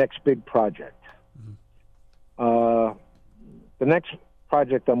a next big project. Mm-hmm. The next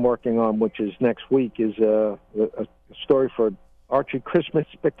project I'm working on, which is next week, is a story for Archie Christmas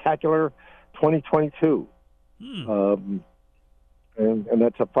Spectacular 2022. And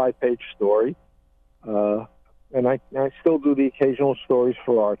that's a 5-page story. And I still do the occasional stories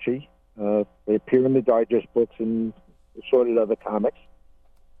for Archie. They appear in the digest books and assorted other comics.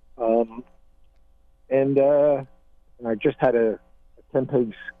 And I just had a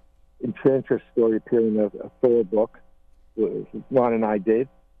 10-page Enchantress story appear in a Thor book. Ron and I did.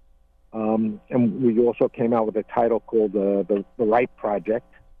 And we also came out with a title called The Right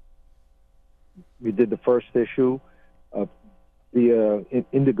Project. We did the first issue of the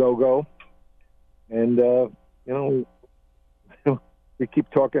Indiegogo. And, we keep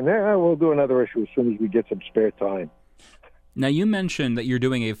talking, we'll do another issue as soon as we get some spare time. Now, you mentioned that you're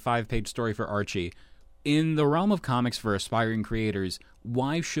doing a 5-page story for Archie. In the realm of comics for aspiring creators,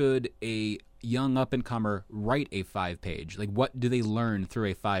 why should a young up-and-comer write a 5-page? Like, what do they learn through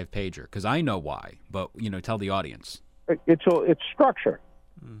a 5-pager? Because I know why, but, tell the audience. It's structure.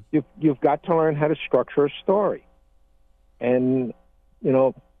 You've got to learn how to structure a story. And,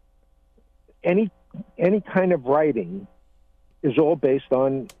 any kind of writing is all based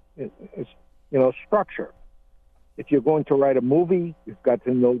on, structure. If you're going to write a movie, you've got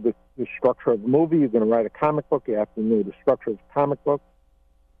to know the structure of the movie. You're going to write a comic book, you have to know the structure of the comic book.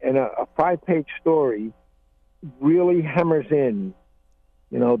 And a 5-page story really hammers in,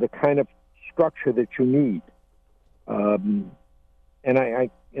 the kind of structure that you need. And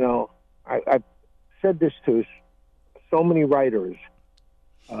I've said this to so many writers,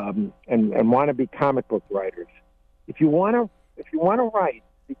 and wannabe comic book writers. If you want to write,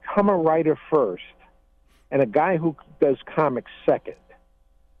 become a writer first, and a guy who does comics second.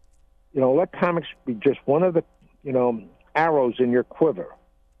 Let comics be just one of the arrows in your quiver.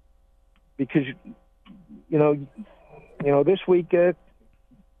 Because this week you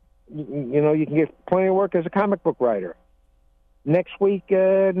can get plenty of work as a comic book writer. Next week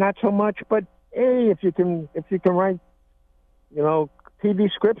not so much, but hey, if you can write TV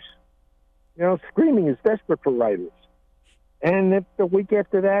scripts, screaming is desperate for writers. And if the week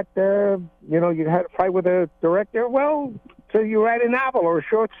after that, you had a fight with a director, well, till you write a novel or a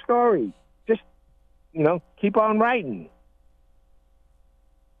short story. Just, keep on writing.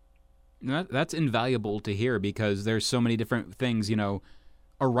 That's invaluable to hear because there's so many different things, a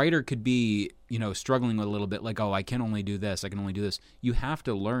writer could be, struggling with a little bit like, oh, I can only do this. I can only do this. You have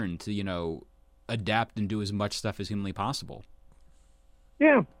to learn to, adapt and do as much stuff as humanly possible.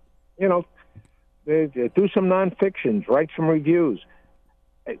 Yeah. Do some nonfictions, write some reviews.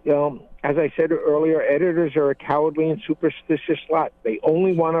 As I said earlier, editors are a cowardly and superstitious lot. They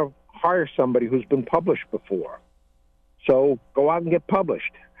only want to hire somebody who's been published before. So go out and get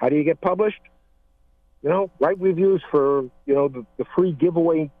published. How do you get published? Write reviews for, the free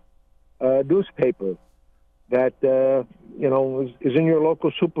giveaway newspaper that, is in your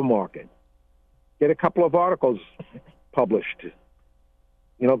local supermarket. Get a couple of articles published.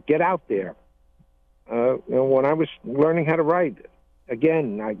 Get out there. When I was learning how to write,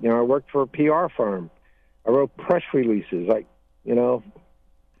 again, I worked for a PR firm. I wrote press releases.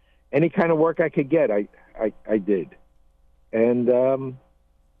 Any kind of work I could get, I did. And,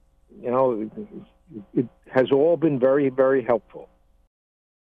 it has all been very, very helpful.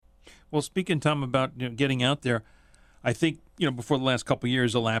 Well, speaking, Tom, about getting out there, I think, before the last couple of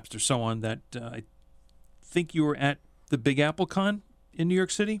years elapsed or so on, that I think you were at the Big Apple Con in New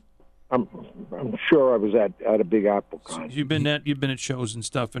York City. I'm sure I was at a Big Apple Con. So you've been at shows and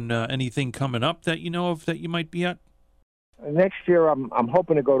stuff, and anything coming up that you know of that you might be at? Next year, I'm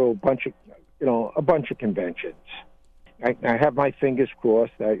hoping to go to a bunch of conventions. I have my fingers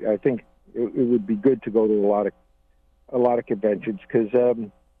crossed. I think it would be good to go to a lot of conventions because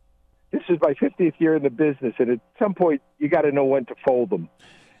this is my 50th year in the business, and at some point you got to know when to fold them.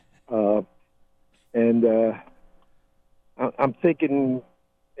 I'm thinking,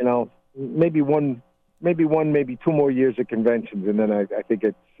 maybe two more years of conventions, and then I think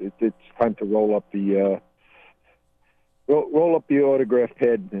it's time to roll up the autograph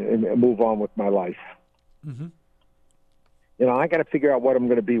pad and move on with my life. Mm-hmm. I got to figure out what I'm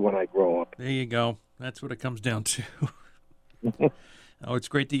going to be when I grow up. There you go. That's what it comes down to. Oh, it's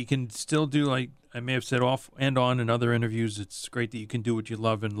great that you can still do, like I may have said off and on in other interviews, it's great that you can do what you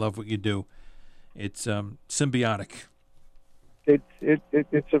love and love what you do. It's symbiotic.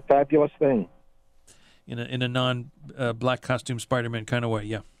 It's a fabulous thing. In a non-black costume Spider-Man kind of way,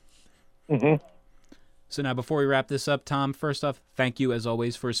 yeah. Mm-hmm. So now, before we wrap this up, Tom, first off, thank you, as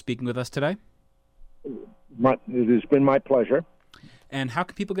always, for speaking with us today. It has been my pleasure. And how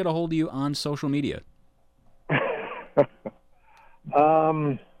can people get a hold of you on social media? Hey,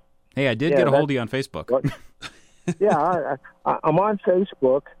 I did get a hold of you on Facebook. Yeah, I'm on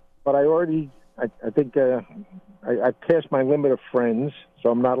Facebook, but I think I passed my limit of friends, so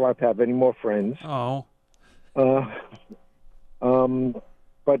I'm not allowed to have any more friends. Oh. But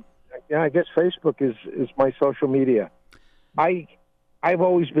yeah, I guess Facebook is my social media. I've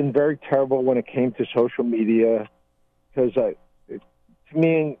always been very terrible when it came to social media because to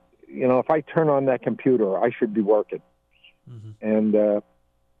me, if I turn on that computer, I should be working. Mm-hmm. And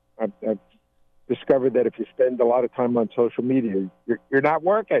I've discovered that if you spend a lot of time on social media, you're not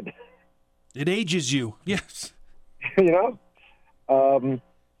working. It ages you. Yes. I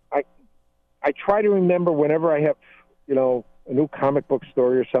try to remember whenever I have, a new comic book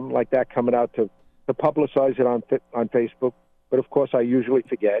story or something like that coming out to publicize it on Facebook. But of course, I usually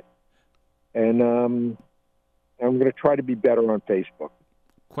forget, and I'm going to try to be better on Facebook.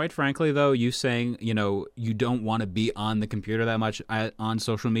 Quite frankly, though, you saying, you don't want to be on the computer that much on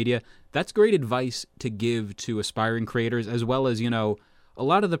social media, that's great advice to give to aspiring creators, as well as, a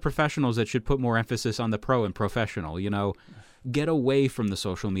lot of the professionals that should put more emphasis on the pro and professional, get away from the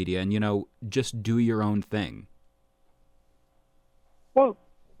social media and, just do your own thing. Well,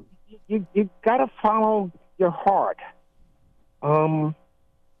 you've got to follow your heart.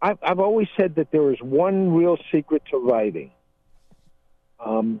 I've always said that there is one real secret to writing.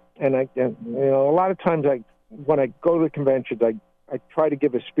 And a lot of times when I go to the conventions, I try to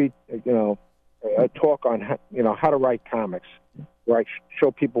give a speech, a talk on how to write comics, where I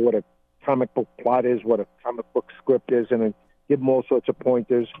show people what a comic book plot is, what a comic book script is, and I give them all sorts of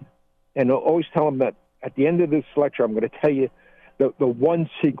pointers. And I always tell them that at the end of this lecture, I'm going to tell you the one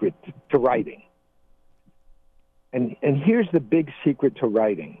secret to writing. And here's the big secret to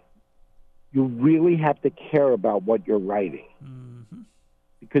writing. You really have to care about what you're writing. Mm-hmm.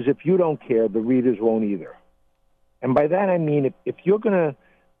 Because if you don't care, the readers won't either. And by that I mean if you're going to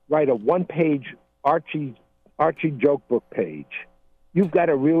write a one-page Archie joke book page, you've got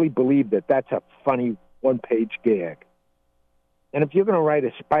to really believe that that's a funny one-page gag. And if you're going to write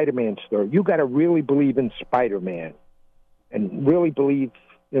a Spider-Man story, you've got to really believe in Spider-Man and really believe,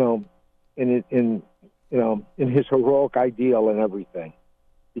 in in his heroic ideal and everything.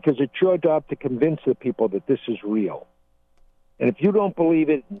 Because it's your job to convince the people that this is real. And if you don't believe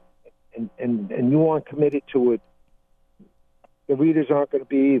it and you aren't committed to it, the readers aren't going to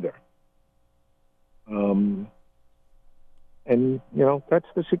be either. And, that's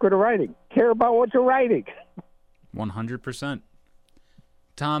the secret of writing. Care about what you're writing. 100%.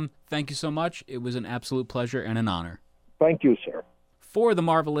 Tom, thank you so much. It was an absolute pleasure and an honor. Thank you, sir. For the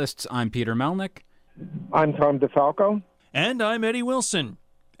Marvelists, I'm Peter Melnick. I'm Tom DeFalco. And I'm Eddie Wilson.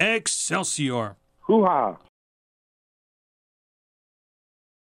 Excelsior. Hoo-ha.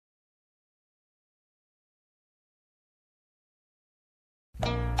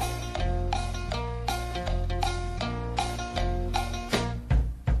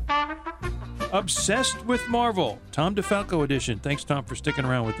 Obsessed with Marvel, Tom DeFalco edition. Thanks, Tom, for sticking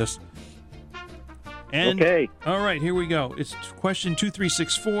around with us. And, okay. All right, here we go. It's question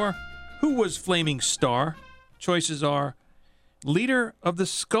 2364. Who was Flaming Star? Choices are leader of the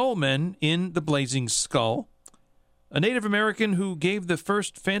Skullmen in The Blazing Skull, a Native American who gave the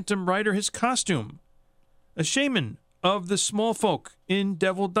first Phantom Rider his costume, a shaman of the small folk in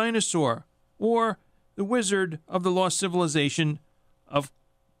Devil Dinosaur, or the wizard of the lost civilization of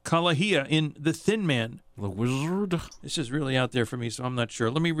Kalahia in The Thin Man. The wizard? This is really out there for me, so I'm not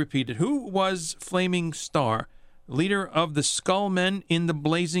sure. Let me repeat it. Who was Flaming Star? Leader of the Skullmen in The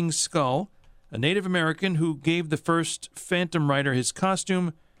Blazing Skull, a Native American who gave the first Phantom Rider his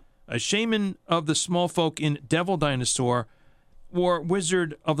costume, a shaman of the small folk in Devil Dinosaur, or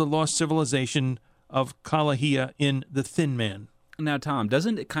wizard of the lost civilization of Kalahia in The Thin Man. Now, Tom,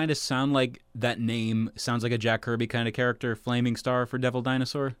 doesn't it kind of sound like that name sounds like a Jack Kirby kind of character, Flaming Star for Devil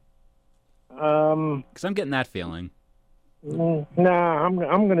Dinosaur? Because I'm getting that feeling. Nah, I'm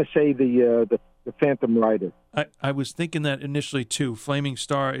going to say the Phantom Rider. I was thinking that initially too. Flaming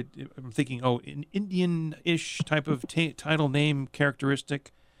Star. I'm thinking, an Indian-ish type of title name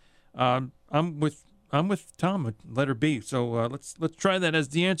characteristic. I'm with Tom. Letter B. So let's try that as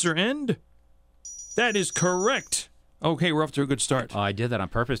the answer, and that is correct. Okay, we're off to a good start. I did that on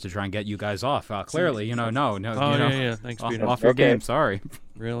purpose to try and get you guys off. Clearly, no. Yeah. Thanks, Peter. Off your game. Sorry.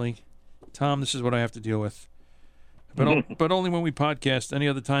 Really, Tom? This is what I have to deal with. But only when we podcast. Any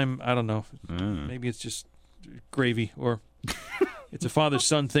other time, I don't know. Maybe it's just gravy, or it's a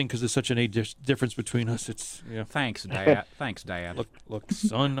father-son thing because there's such an age difference between us. It's Thanks, Dad. Thanks, Dad. Look,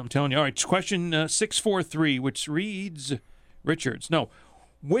 son. I'm telling you. All right, question 643, which reads, Richards. No,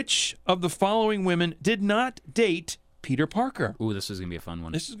 which of the following women did not date Peter Parker? Ooh, this is gonna be a fun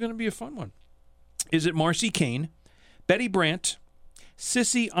one. This is gonna be a fun one. Is it Marcy Kane, Betty Brant,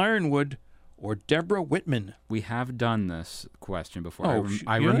 Sissy Ironwood, or Deborah Whitman? We have done this question before.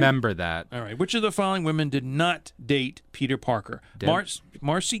 I really? remember that. All right. Which of the following women did not date Peter Parker?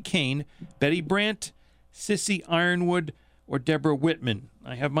 Marcy Kane, Betty Brant, Sissy Ironwood, or Deborah Whitman?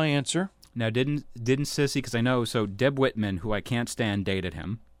 I have my answer. Now, didn't Sissy, because I know, so Deb Whitman, who I can't stand, dated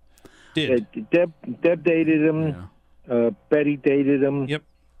him. Did. Deb dated him. Yeah. Betty dated him. Yep.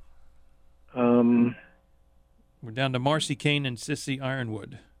 We're down to Marcy Kane and Sissy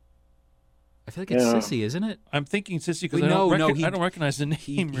Ironwood. I feel like it's Sissy, isn't it? I'm thinking Sissy because I don't recognize the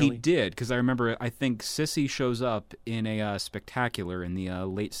name, really. He did, because I remember, I think Sissy shows up in a spectacular in the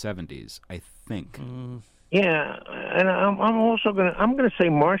late 70s, I think. Yeah, and I'm also gonna say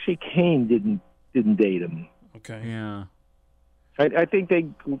Marcy Kane didn't date him. Okay. Yeah. I think they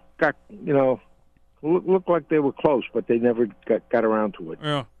got looked like they were close, but they never got around to it.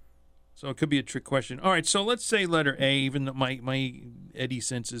 Yeah. So it could be a trick question. All right, so let's say letter A, even though my Eddie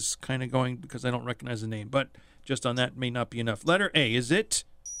sense is kind of going because I don't recognize the name, but just on that may not be enough. Letter A, is it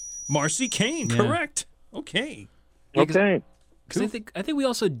Marcy Kane? Yeah. Correct. Okay. Yeah, okay. Because I think we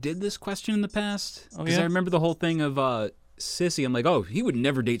also did this question in the past. Because yeah? I remember the whole thing of Sissy. I'm like, oh, he would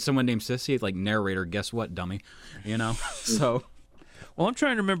never date someone named Sissy. Like, narrator, guess what, dummy? So... Well, I'm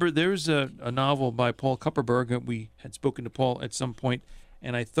trying to remember. There's a novel by Paul Kupperberg. We had spoken to Paul at some point,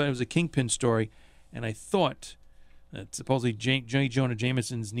 and I thought it was a Kingpin story, and I thought that supposedly J. Jonah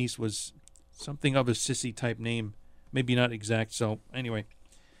Jameson's niece was something of a Sissy-type name. Maybe not exact. So, anyway,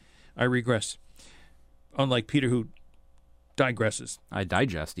 I regress. Unlike Peter, who digresses. I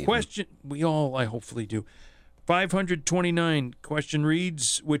digest even. Question, I hopefully do. 529 question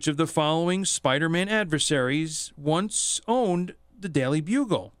reads, which of the following Spider-Man adversaries once owned the Daily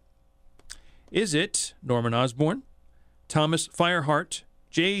Bugle? Is it Norman Osborn, Thomas Fireheart,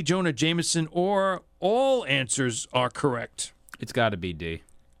 J. Jonah Jameson, or all answers are correct? It's got to be D.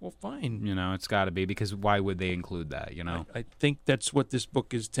 Well, fine. It's got to be, because why would they include that, I think that's what this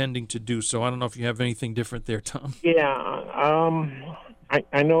book is tending to do, so I don't know if you have anything different there, Tom. Yeah,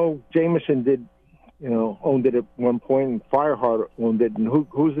 I know Jameson did owned it at one point, and Fireheart owned it. And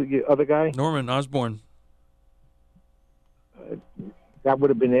who's the other guy? Norman Osborn. That would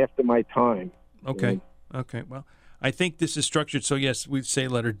have been after my time. Okay. Okay. Well, I think this is structured so, yes, we'd say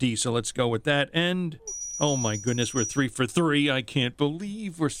letter D, so let's go with that. And, oh, my goodness, we're 3 for 3. I can't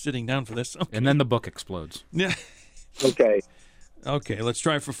believe we're sitting down for this. Okay. And then the book explodes. Yeah. Okay. Okay, let's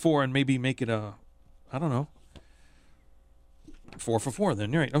try for 4 and maybe make it a, I don't know, 4 for 4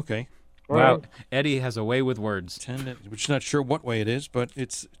 then. You're right. Okay. Wow. Right. Eddie has a way with words. 10, which not sure what way it is, but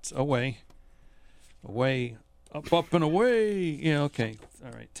it's away. Away. Up, and away. Yeah, okay.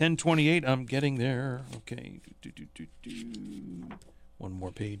 All right. 1028, I'm getting there. Okay. One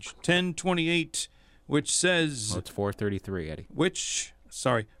more page. 1028, which says... Well, it's 433, Eddie.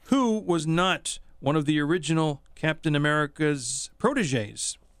 Who was not one of the original Captain America's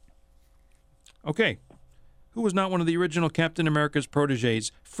protégés? Okay. Who was not one of the original Captain America's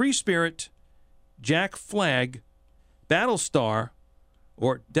protégés? Free Spirit, Jack Flag, Battlestar,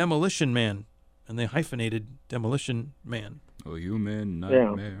 or Demolition Man? And they hyphenated Demolition Man. Oh, human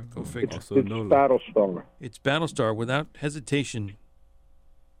nightmare. Go figure. It's Battlestar. It's Battlestar without hesitation.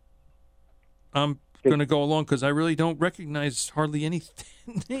 I'm going to go along because I really don't recognize hardly any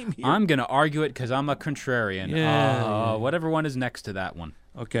name here. I'm going to argue it because I'm a contrarian. Yeah. Whatever one is next to that one.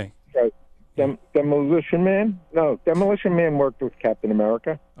 Okay. Demolition Man? No, Demolition Man worked with Captain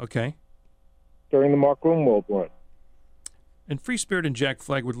America Okay. during the Mark Grunwald run. And Free Spirit and Jack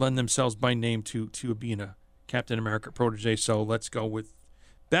Flag would lend themselves by name to being a Captain America protege, so let's go with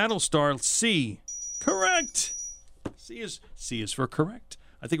Battlestar C. Correct. C is for correct.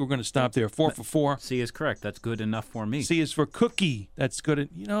 I think we're going to stop there. 4 for 4. C is correct. That's good enough for me. C is for cookie. That's good.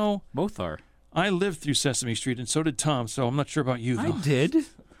 Both are. I lived through Sesame Street, and so did Tom, so I'm not sure about you, though. I did.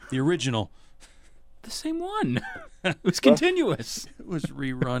 The original. The same one. It was continuous. It was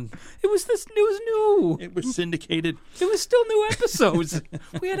rerun. It was new. It was syndicated. It was still new episodes.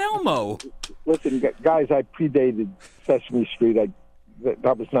 We had Elmo. Listen, guys, I predated Sesame Street.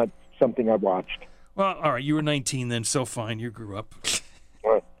 That was not something I watched. Well, all right, you were 19 then, so fine. You grew up.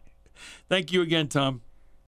 All right. Thank you again, Tom.